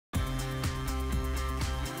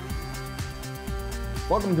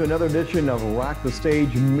Welcome to another edition of Rock the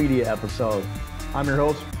Stage Media Episode. I'm your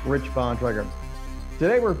host, Rich Bontrager.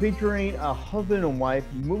 Today we're featuring a husband and wife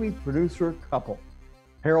movie producer couple.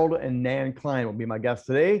 Harold and Nan Klein will be my guests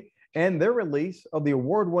today, and their release of the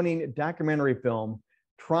award-winning documentary film,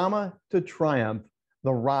 Trauma to Triumph,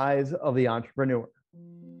 The Rise of the Entrepreneur.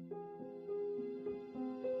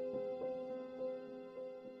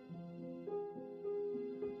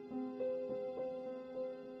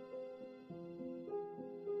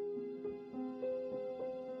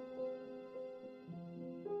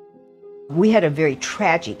 We had a very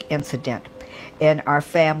tragic incident in our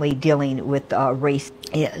family dealing with race.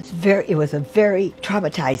 It was a very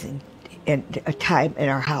traumatizing a time in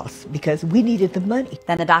our house because we needed the money.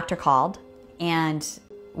 Then the doctor called, and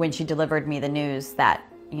when she delivered me the news that,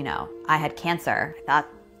 I had cancer, I thought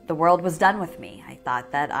the world was done with me. I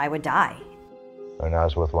thought that I would die. And I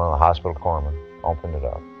was with one of the hospital corpsmen, opened it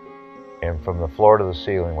up, and from the floor to the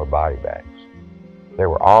ceiling were body bags. They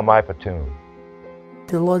were all my platoon.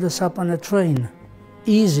 They load us up on a train,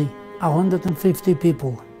 easy, 150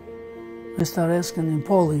 people. We start asking in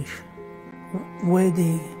Polish, where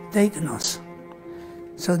they taking us?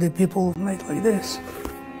 So the people made like this.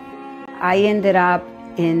 I ended up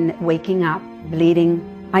in waking up, bleeding.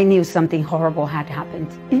 I knew something horrible had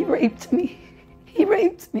happened. He raped me. He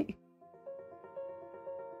raped me.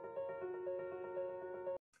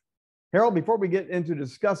 Harold, before we get into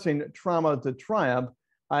discussing Trauma to Triumph,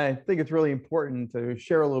 I think it's really important to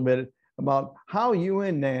share a little bit about how you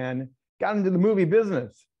and Nan got into the movie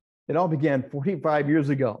business. It all began 45 years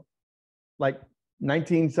ago, like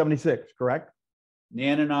 1976, correct?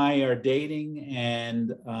 Nan and I are dating,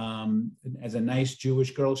 and as a nice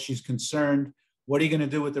Jewish girl, she's concerned, what are you going to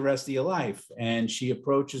do with the rest of your life? And she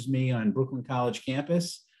approaches me on Brooklyn College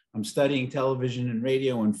campus. I'm studying television and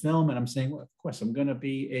radio and film, and I'm saying, well, of course, I'm going to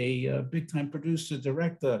be a big-time producer,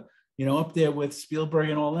 director, up there with Spielberg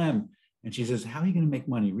and all them. And she says, how are you going to make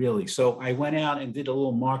money, really? So I went out and did a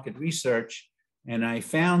little market research, and I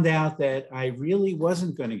found out that I really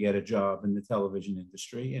wasn't going to get a job in the television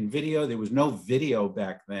industry. And video, there was no video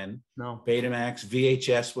back then. No. Betamax,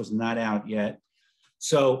 VHS was not out yet.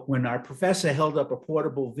 So when our professor held up a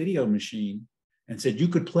portable video machine and said, you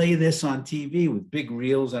could play this on TV with big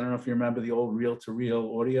reels. I don't know if you remember the old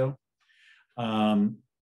reel-to-reel audio.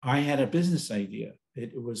 I had a business idea. I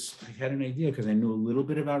had an idea because I knew a little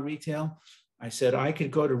bit about retail. I said I could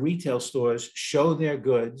go to retail stores, show their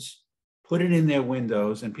goods, put it in their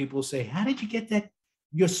windows, and people say, how did you get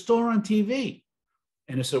your store on TV?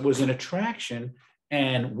 And so it was an attraction.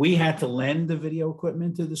 And we had to lend the video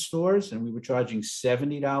equipment to the stores, and we were charging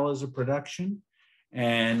 $70 a production.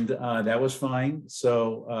 And that was fine.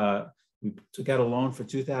 So we took out a loan for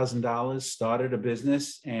 $2,000, started a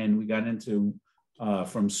business, and we got into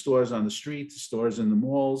from stores on the street to stores in the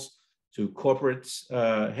malls to corporate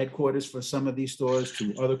headquarters for some of these stores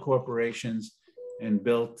to other corporations, and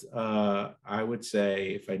built, I would say,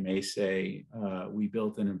 if I may say, we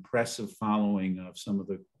built an impressive following of some of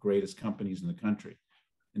the greatest companies in the country,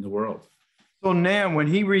 in the world. So Nan, when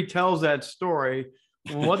he retells that story,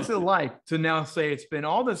 what's it like to now say it's been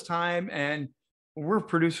all this time and we're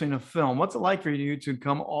producing a film? What's it like for you to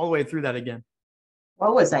come all the way through that again?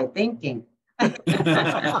 What was I thinking?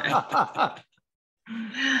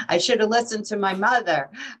 I should have listened to my mother.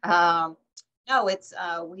 No, it's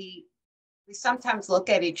we sometimes look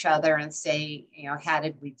at each other and say, how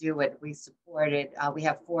did we do it? We supported. We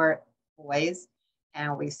have 4 boys,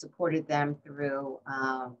 and we supported them through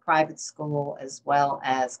private school as well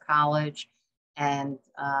as college, and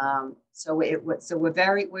so we're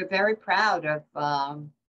very proud of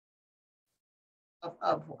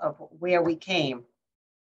where we came.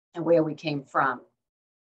 And where we came from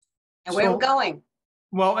and where we're going.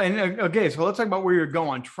 Well, and okay, so let's talk about where you're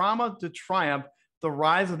going. Trauma to Triumph, The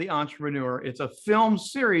Rise of the Entrepreneur. It's a film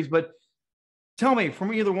series, but tell me,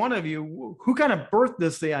 from either one of you, who kind of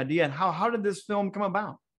birthed the idea, and how did this film come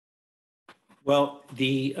about? Well,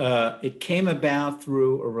 it came about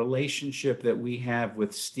through a relationship that we have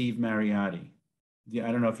with Steve Mariotti.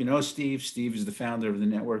 I don't know if you know Steve. Steve is the founder of the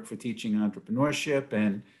Network for Teaching Entrepreneurship,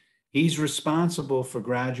 and he's responsible for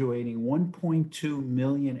graduating 1.2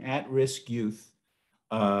 million at-risk youth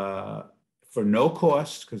for no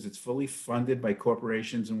cost, because it's fully funded by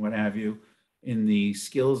corporations and what have you, in the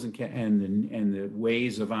skills and the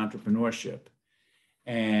ways of entrepreneurship.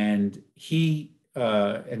 And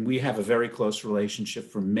and we have a very close relationship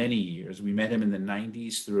for many years. We met him in the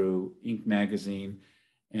 90s through Inc. magazine.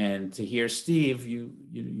 And to hear Steve, you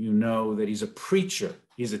know that he's a preacher.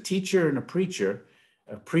 He's a teacher and a preacher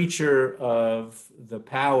of the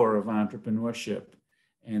power of entrepreneurship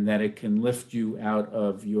and that it can lift you out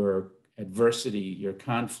of your adversity, your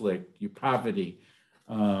conflict, your poverty,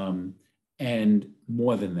 and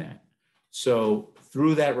more than that. So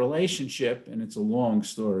through that relationship, and it's a long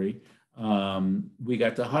story, we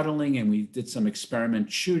got to huddling and we did some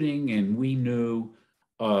experiment shooting, and we knew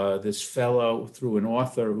this fellow through an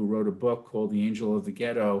author who wrote a book called The Angel of the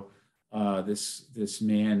Ghetto, this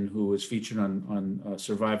man who was featured on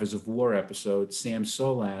Survivors of War episodes, Sam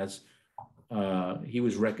Solasz. He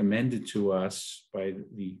was recommended to us by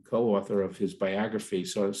the co-author of his biography.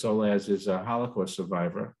 So Solasz is a Holocaust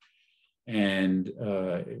survivor. And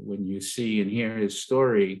when you see and hear his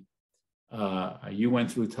story, you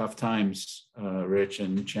went through tough times, Rich,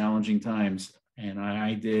 and challenging times. And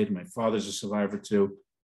I did. My father's a survivor too.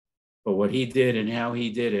 But what he did and how he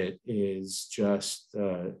did it is just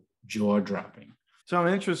jaw-dropping. So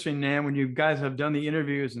interesting, Nan, when you guys have done the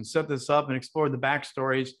interviews and set this up and explored the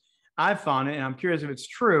backstories, I found it, and I'm curious if it's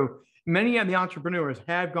true, many of the entrepreneurs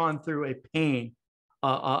have gone through a pain,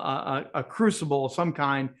 a crucible of some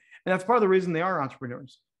kind, and that's part of the reason they are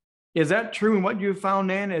entrepreneurs. Is that true in what you found,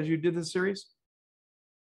 Nan, as you did this series?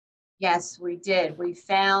 Yes, we did. We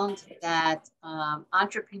found that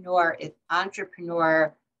entrepreneurial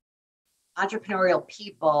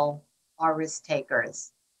people are risk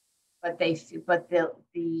takers, but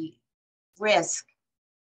the risk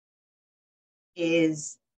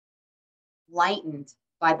is lightened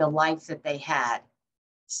by the life that they had.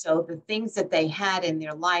 So the things that they had in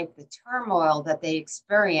their life, the turmoil that they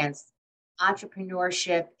experienced,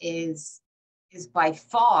 entrepreneurship is by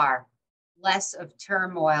far less of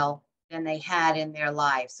turmoil than they had in their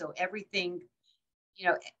lives. So everything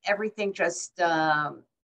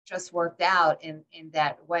just worked out in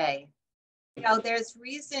that way. There's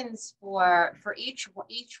reasons for each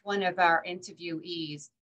one of our interviewees.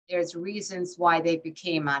 There's reasons why they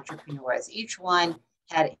became entrepreneurs. Each one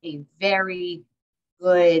had a very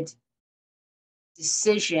good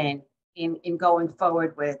decision in going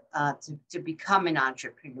forward with to become an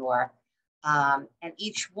entrepreneur. And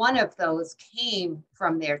each one of those came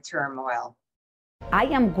from their turmoil. I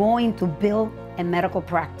am going to build a medical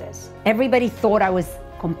practice. Everybody thought I was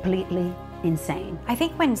completely insane. I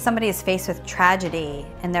think when somebody is faced with tragedy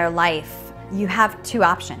in their life, you have two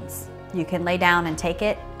options. You can lay down and take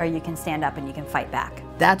it, or you can stand up and you can fight back.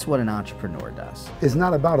 That's what an entrepreneur does. It's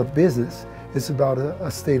not about a business, it's about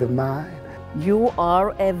a state of mind. You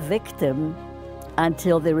are a victim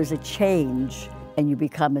until there is a change and you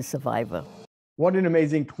become a survivor. What an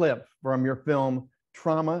amazing clip from your film,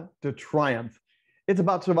 Trauma to Triumph. It's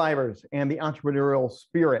about survivors and the entrepreneurial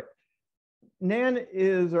spirit. Nan,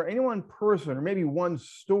 is there any one person or maybe one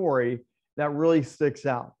story that really sticks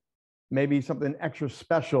out? Maybe something extra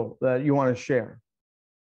special that you want to share?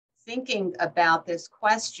 Thinking about this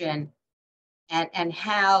question and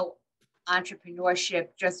how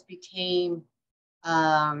entrepreneurship just became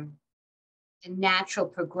a natural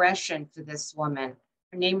progression for this woman.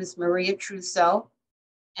 Her name is Maria Trousseau.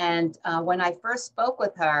 And when I first spoke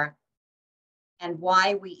with her, and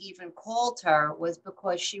why we even called her was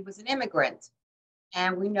because she was an immigrant.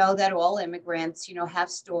 And we know that all immigrants, have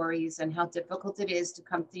stories and how difficult it is to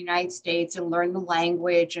come to the United States and learn the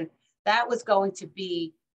language. And that was going to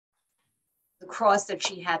be the cross that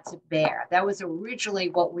she had to bear. That was originally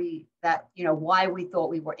why we thought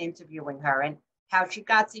we were interviewing her, and how she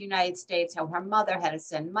got to the United States, how her mother had to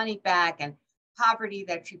send money back, and poverty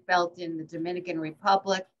that she felt in the Dominican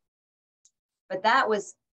Republic. But that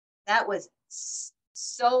was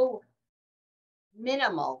so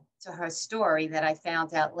minimal to her story that I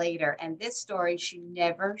found out later. And this story she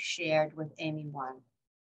never shared with anyone.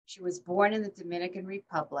 She was born in the Dominican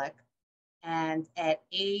Republic, and at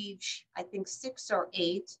age, I think 6 or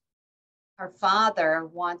 8, her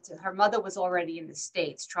mother was already in the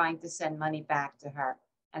States trying to send money back to her.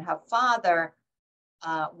 And her father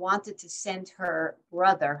wanted to send her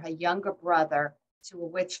younger brother, to a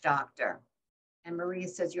witch doctor. And Maria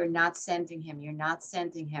says, you're not sending him.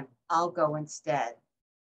 I'll go instead.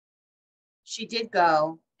 She did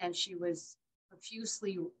go, and she was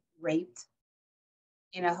profusely raped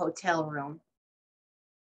in a hotel room.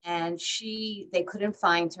 And they couldn't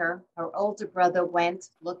find her. Her older brother went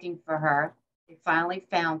looking for her. They finally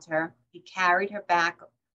found her. He carried her back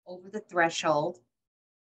over the threshold.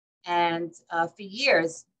 And for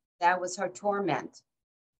years, that was her torment.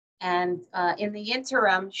 And in the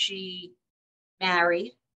interim, she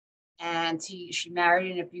married, and she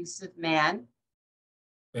married an abusive man.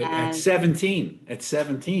 At 17.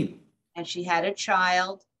 And she had a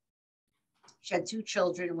child. She had 2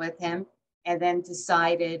 children with him, and then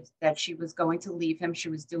decided that she was going to leave him. She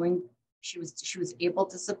was able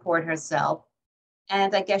to support herself.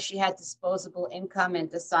 And I guess she had disposable income and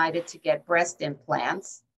decided to get breast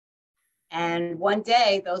implants. And one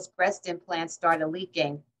day, those breast implants started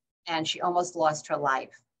leaking, and she almost lost her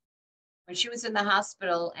life. When she was in the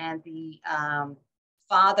hospital and the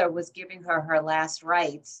father was giving her her last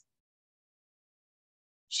rites,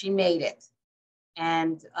 she made it.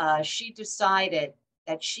 And she decided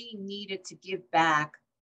that she needed to give back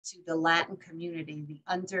to the Latin community, the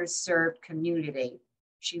underserved community.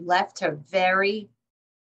 She left her very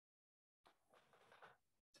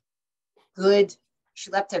good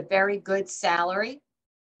salary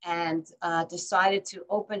and decided to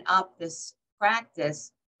open up this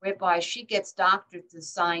practice whereby she gets doctors to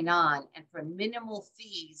sign on, and for minimal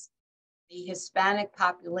fees, the Hispanic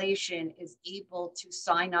population is able to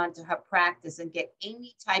sign on to her practice and get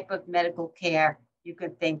any type of medical care you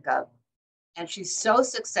can think of. And she's so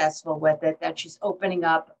successful with it that she's opening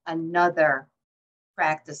up another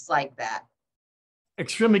practice like that.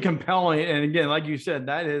 Extremely compelling. And again, like you said,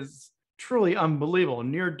 that is truly unbelievable.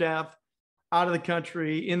 Near death, out of the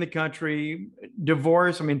country, in the country,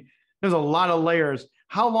 divorce. I mean, there's a lot of layers.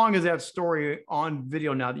 How long is that story on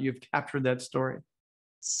video now that you've captured that story?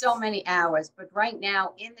 So many hours, but right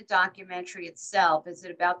now in the documentary itself, is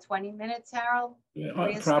it about 20 minutes, Harold?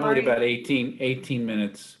 Probably about 18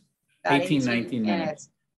 minutes, about 19 minutes.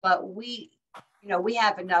 But we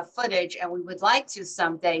have enough footage, and we would like to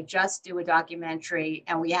someday just do a documentary,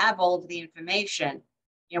 and we have all of the information.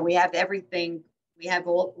 We have everything. We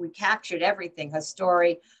captured everything, her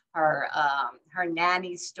story, her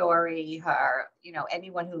nanny's story, her,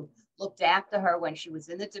 anyone who looked after her when she was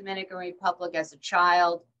in the Dominican Republic as a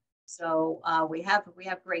child. So we have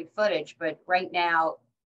great footage, but right now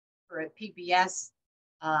for PBS,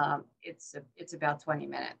 it's about 20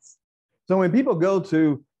 minutes. So when people go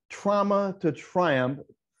to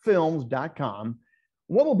trauma2triumphfilms.com,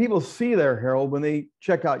 what will people see there, Harold, when they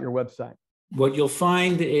check out your website? What you'll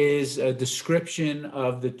find is a description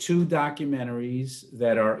of the 2 documentaries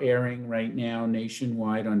that are airing right now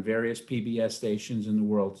nationwide on various PBS stations in the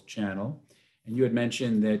World Channel. And you had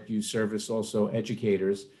mentioned that you service also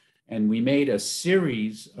educators. And we made a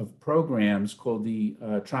series of programs called the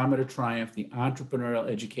Trauma to Triumph, the Entrepreneurial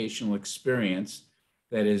Educational Experience,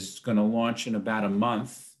 that is going to launch in about a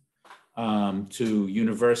month to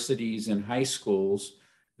universities and high schools,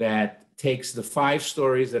 that takes the 5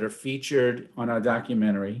 stories that are featured on our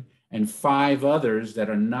documentary and 5 others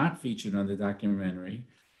that are not featured on the documentary.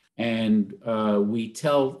 And we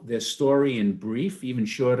tell their story in brief, even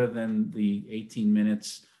shorter than the 18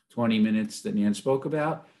 minutes, 20 minutes that Nan spoke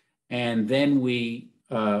about. And then we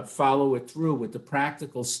follow it through with the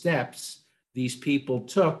practical steps these people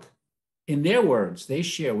took. In their words, they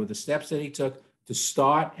share with the steps that he took to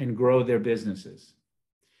start and grow their businesses.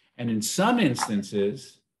 And in some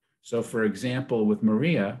instances, so for example, with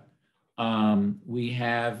Maria, we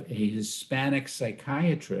have a Hispanic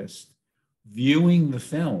psychiatrist viewing the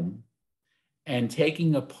film and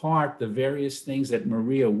taking apart the various things that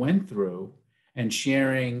Maria went through and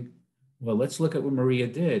sharing, well, let's look at what Maria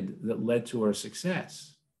did that led to her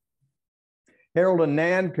success. Harold and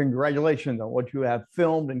Nan, congratulations on what you have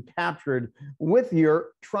filmed and captured with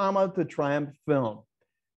your Trauma to Triumph film.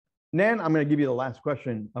 Nan, I'm going to give you the last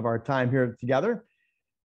question of our time here together.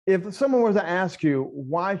 If someone was to ask you,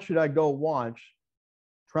 why should I go watch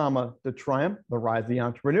Trauma to Triumph, The Rise of the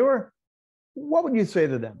Entrepreneur, what would you say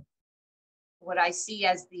to them? What I see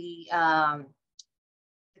as the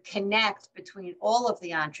connect between all of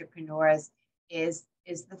the entrepreneurs is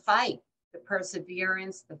the fight, the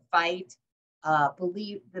perseverance, the fight,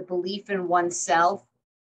 the belief in oneself,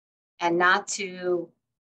 and not to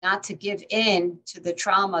give in to the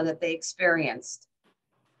trauma that they experienced.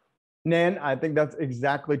 Nan, I think that's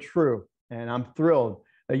exactly true. And I'm thrilled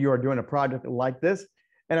that you are doing a project like this.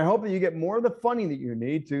 And I hope that you get more of the funding that you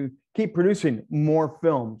need to keep producing more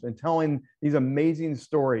films and telling these amazing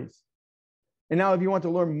stories. And now, if you want to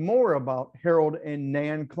learn more about Harold and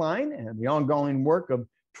Nan Klein and the ongoing work of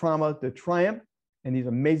Trauma to Triumph and these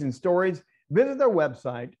amazing stories, visit their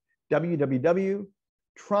website,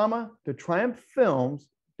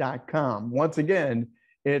 www.trauma2triumphfilms.com. Once again,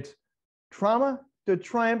 it's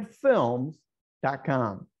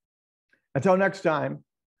trauma2triumphfilms.com. Until next time,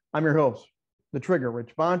 I'm your host, The Trigger,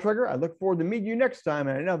 Rich Bontrager. I look forward to meeting you next time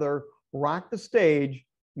in another Rock the Stage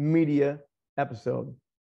media episode.